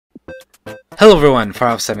Hello everyone,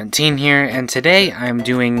 Far17 here, and today I'm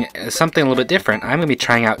doing something a little bit different. I'm going to be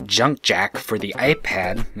trying out Junk Jack for the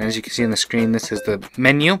iPad, and as you can see on the screen, this is the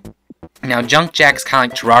menu. Now, Junk Jack's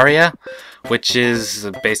kind of like Terraria, which is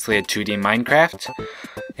basically a 2D Minecraft,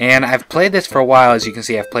 and I've played this for a while. As you can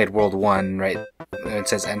see, I've played World 1, right? It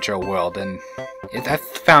says Enter a World, and I've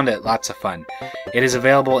found it lots of fun. It is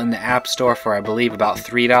available in the App Store for, I believe, about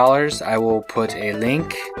 $3. I will put a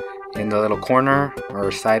link in the little corner or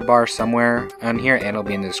sidebar somewhere on here, and it'll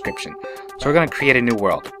be in the description. So we're going to create a new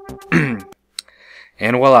world. And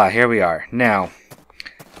voila, here we are. Now,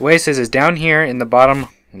 the way it says is down here in the bottom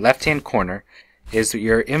left hand corner is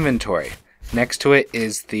your inventory. Next to it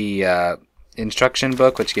is the instruction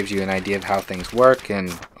book, which gives you an idea of how things work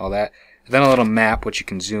and all that. And then a little map which you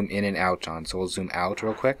can zoom in and out on. So we'll zoom out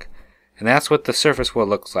real quick. And that's what the surface world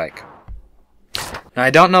looks like. Now, I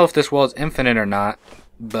don't know if this world is infinite or not,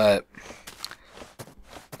 but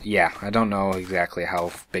yeah, I don't know exactly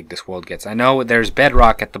how big this world gets. I know there's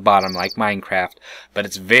bedrock at the bottom like Minecraft, but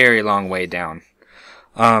it's very long way down.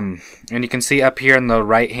 And you can see up here on the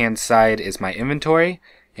right hand side is my inventory,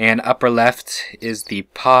 and upper left is the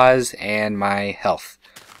pause and my health.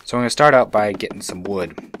 So I'm going to start out by getting some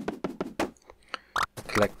wood.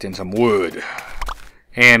 Collecting some wood.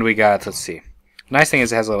 And we got, let's see. Nice thing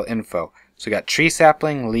is it has a little info. So we got tree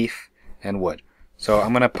sapling, leaf, and wood. So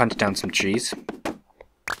I'm going to punch down some trees.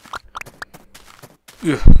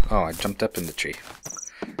 Ugh. Oh, I jumped up in the tree.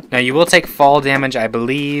 Now you will take fall damage, I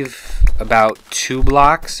believe, about 2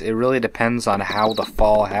 blocks. It really depends on how the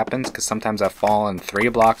fall happens, because sometimes I've fallen 3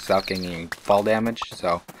 blocks without getting any fall damage.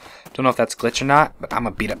 So, don't know if that's glitch or not, but I'm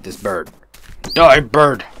going to beat up this bird. Die,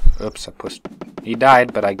 bird! Oops, I pushed. He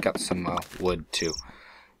died, but I got some wood too.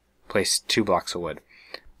 Placed 2 blocks of wood.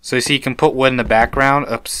 So you see you can put wood in the background.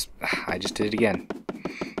 Oops, I just did it again.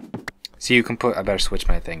 See, you can put, I better switch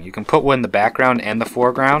my thing. You can put wood in the background and the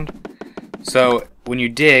foreground. So when you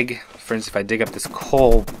dig, for instance, if I dig up this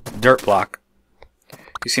coal dirt block,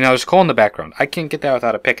 you see now there's coal in the background. I can't get that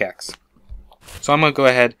without a pickaxe. So I'm going to go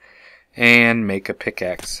ahead and make a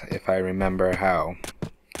pickaxe if I remember how.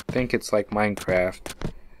 I think it's like Minecraft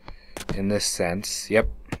in this sense. Yep.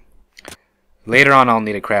 Later on I'll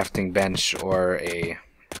need a crafting bench or a,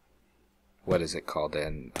 what is it called,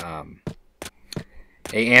 a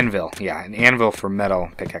anvil. Yeah, an anvil for metal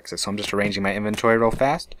pickaxes. So I'm just arranging my inventory real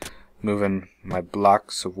fast, moving my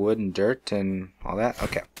blocks of wood and dirt and all that.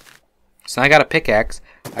 Okay, so now I got a pickaxe.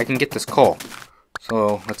 I can get this coal.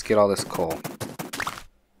 So let's get all this coal.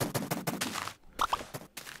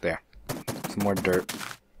 There. Some more dirt.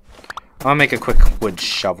 I'll make a quick wood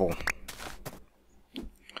shovel.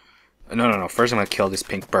 No. First I'm going to kill this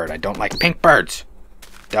pink bird. I don't like pink birds.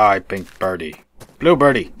 Die, pink birdie. Blue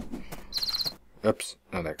birdie. Oops.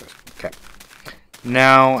 Oh, there it goes. Okay.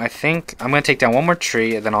 Now, I think I'm going to take down one more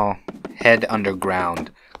tree, and then I'll head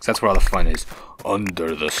underground. Because that's where all the fun is.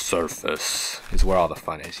 Under the surface is where all the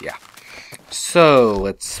fun is, yeah. So,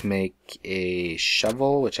 let's make a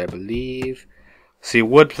shovel, which I believe... See,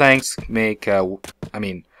 wood planks make...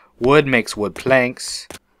 wood makes wood planks,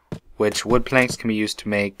 which wood planks can be used to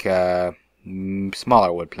make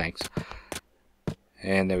smaller wood planks.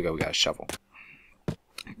 And there we go, we got a shovel.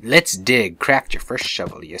 Let's dig. Craft your first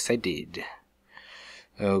shovel. Yes, I did.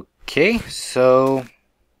 Okay, so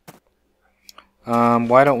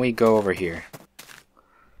why don't we go over here?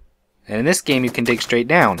 And in this game, you can dig straight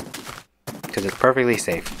down because it's perfectly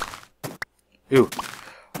safe. Ooh.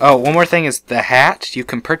 Oh, one more thing is the hat. You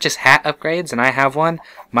can purchase hat upgrades, and I have one.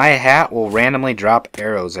 My hat will randomly drop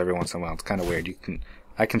arrows every once in a while. It's kind of weird.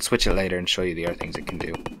 I can switch it later and show you the other things it can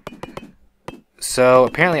do. So,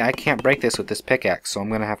 apparently I can't break this with this pickaxe, so I'm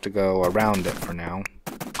going to have to go around it for now.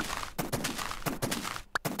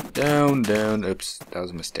 Down, down. Oops, that was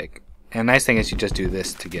a mistake. And the nice thing is you just do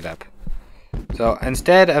this to get up. So,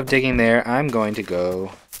 instead of digging there, I'm going to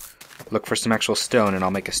go look for some actual stone, and I'll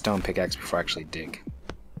make a stone pickaxe before I actually dig.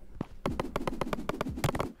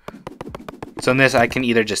 So in this, I can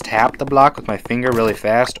either just tap the block with my finger really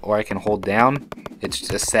fast, or I can hold down. It's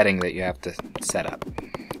just a setting that you have to set up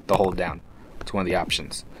to hold down. It's one of the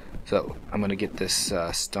options. So I'm going to get this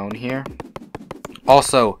stone here.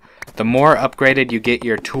 Also, the more upgraded you get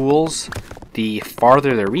your tools, the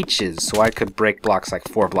farther the reach is. So I could break blocks like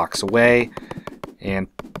 4 blocks away. And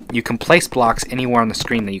you can place blocks anywhere on the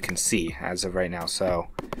screen that you can see as of right now. So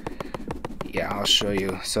yeah, I'll show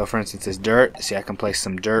you. So for instance, this dirt. See, I can place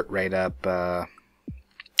some dirt right up,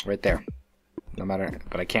 right there. No matter,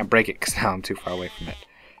 but I can't break it because now I'm too far away from it.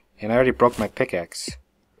 And I already broke my pickaxe.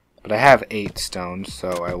 But I have 8 stones,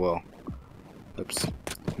 so I will, oops,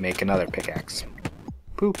 make another pickaxe.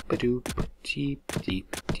 boop ba doop deep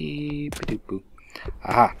deep deep ba doop boop.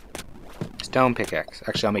 Aha. Stone pickaxe.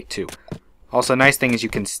 Actually, I'll make 2. Also, nice thing is you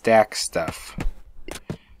can stack stuff.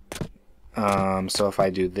 So if I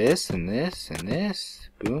do this and this and this,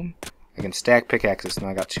 boom, I can stack pickaxes. Now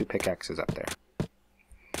I got 2 pickaxes up there.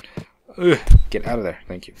 Ugh, get out of there.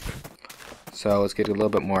 Thank you. So let's get a little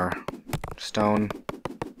bit more stone.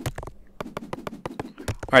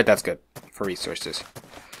 Alright, that's good for resources.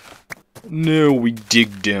 Now we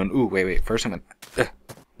dig down. Ooh, wait. First I'm gonna...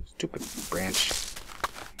 stupid branch.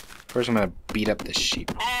 First I'm gonna beat up this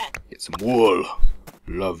sheep. Get some wool.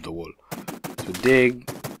 Love the wool. So dig.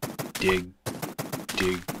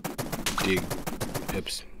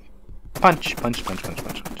 Oops. Punch.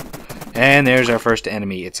 And there's our first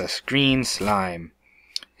enemy. It's a green slime.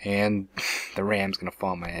 And the ram's gonna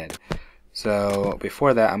fall on my head. So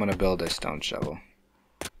before that, I'm gonna build a stone shovel.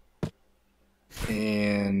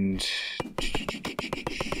 And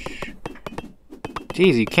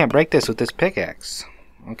geez, you can't break this with this pickaxe.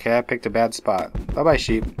 Okay, I picked a bad spot. Bye-bye,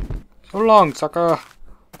 sheep. So long, sucker.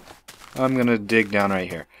 I'm gonna dig down right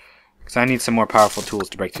here, because I need some more powerful tools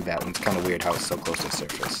to break through that one. It's kind of weird how it's so close to the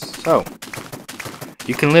surface. So,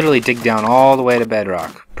 you can literally dig down all the way to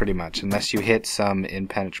bedrock, pretty much, unless you hit some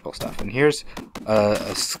impenetrable stuff. And here's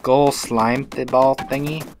a skull slime ball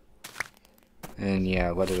thingy. And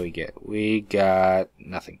yeah, what did we get? We got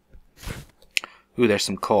nothing. Ooh, there's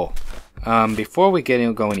some coal. Before we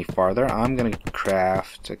go any farther, I'm going to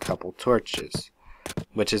craft a couple torches,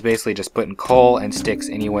 which is basically just putting coal and sticks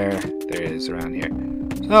anywhere there is around here.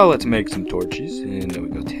 So let's make some torches, and there we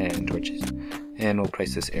go, 10 torches. And we'll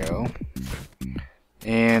place this arrow.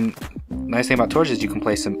 And nice thing about torches is you can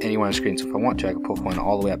place them anywhere on the screen. So if I want to, I can put one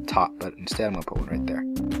all the way up top, but instead I'm going to put one right there.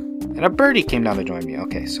 And a birdie came down to join me.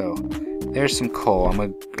 Okay, so there's some coal.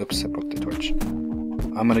 Oops, I broke the torch.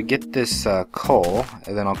 I'm gonna get this coal,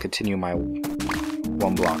 and then I'll continue my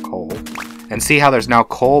 1 block hole. And see how there's now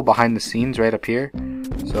coal behind the scenes right up here?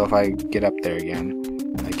 So if I get up there again,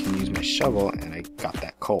 I can use my shovel, and I got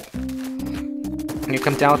that coal. Can you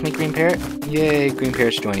come down with me, Green Parrot? Yay, Green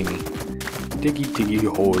Parrot's joining me. Diggy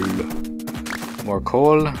hole. More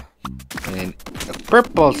coal. And a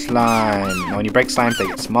purple slime. Now when you break slimes, they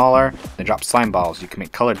get smaller. They drop slime balls. You can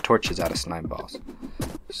make colored torches out of slime balls.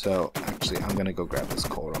 So, actually, I'm gonna go grab this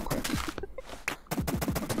coal real quick.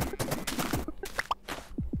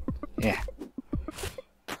 Yeah.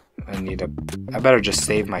 I better just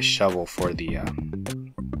save my shovel for the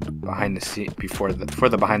behind the scene for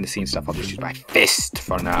the behind the scenes stuff. I'll just use my fist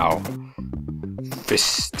for now.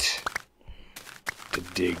 Fist to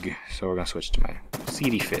dig. So we're gonna switch to my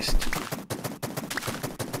seedy fist.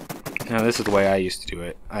 Now this is the way I used to do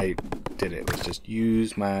it. Was just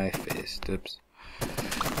use my fist. Oops.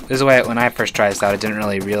 This is the way when I first tried this out, I didn't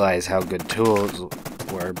really realize how good tools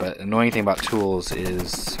were, but the annoying thing about tools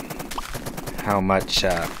is how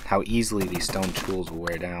easily these stone tools will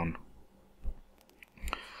wear down.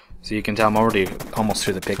 So you can tell I'm already almost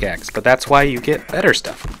through the pickaxe, but that's why you get better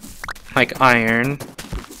stuff. Like iron,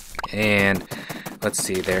 and let's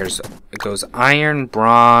see, it goes iron,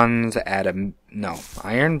 bronze, iron,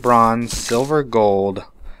 bronze, silver, gold,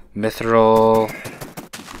 mithril,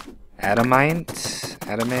 adamant,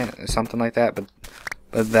 something like that, but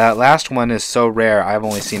that last one is so rare, I've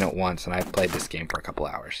only seen it once, and I've played this game for a couple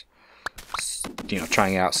hours. You know,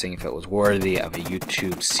 trying it out, seeing if it was worthy of a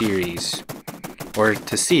YouTube series, or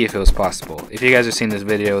to see if it was possible. If you guys have seen this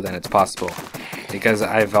video, then it's possible, because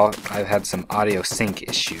I've had some audio sync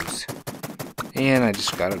issues. And I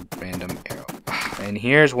just got a random arrow. And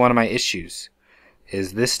here's one of my issues,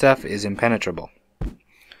 is this stuff is impenetrable.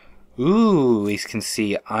 Ooh, we can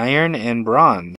see iron and bronze.